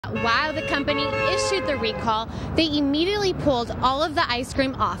While the company issued the recall, they immediately pulled all of the ice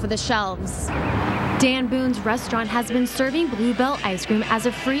cream off of the shelves. Dan Boone's restaurant has been serving Blue Bell ice cream as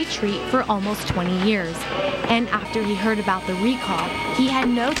a free treat for almost 20 years. And after he heard about the recall, he had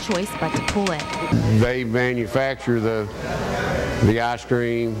no choice but to pull it. They manufacture the ice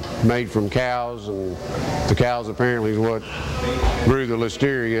cream made from cows, and the cows apparently is what grew the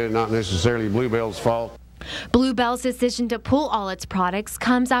Listeria, not necessarily Blue Bell's fault. Blue Bell's decision to pull all its products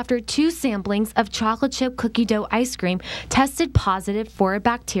comes after 2 samplings of chocolate chip cookie dough ice cream tested positive for a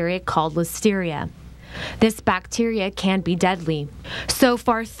bacteria called Listeria. This bacteria can be deadly. So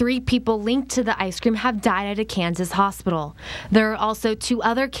far, 3 people linked to the ice cream have died at a Kansas hospital. There are also 2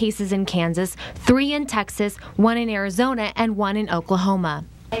 other cases in Kansas, 3 in Texas, 1 in Arizona, and 1 in Oklahoma.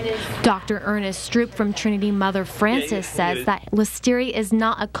 Dr. Earnest Stroupe from Trinity Mother Francis says that Listeria is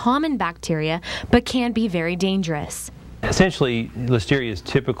not a common bacteria, but can be very dangerous. Essentially, Listeria is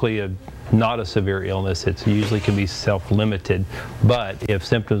typically not a severe illness. It usually can be self-limited, but if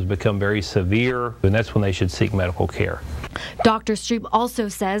symptoms become very severe, then that's when they should seek medical care. Dr. Stroupe also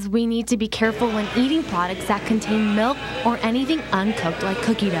says we need to be careful when eating products that contain milk or anything uncooked like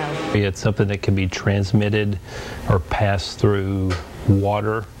cookie dough. It's something that can be transmitted or passed through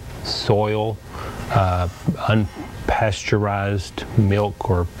water, soil, unpasteurized milk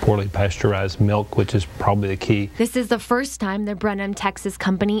or poorly pasteurized milk, which is probably the key. This is the first time the Brenham, Texas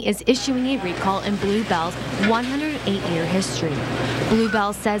company is issuing a recall in Blue Bell's 108-year history. Blue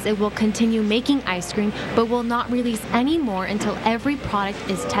Bell says it will continue making ice cream, but will not release any more until every product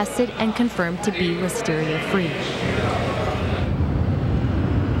is tested and confirmed to be Listeria-free.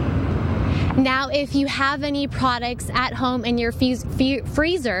 Now, if you have any products at home in your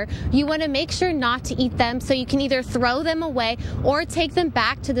freezer, you want to make sure not to eat them, so you can either throw them away or take them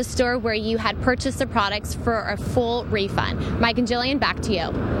back to the store where you had purchased the products for a full refund. Mike and Jillian, back to you.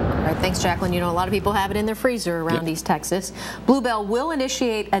 All right, thanks, Jacqueline. You know, a lot of people have it in their freezer around East Texas. Blue Bell will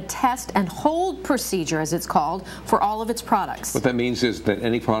initiate a test and hold procedure, as it's called, for all of its products. What that means is that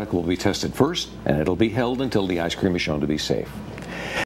any product will be tested first, and it'll be held until the ice cream is shown to be safe.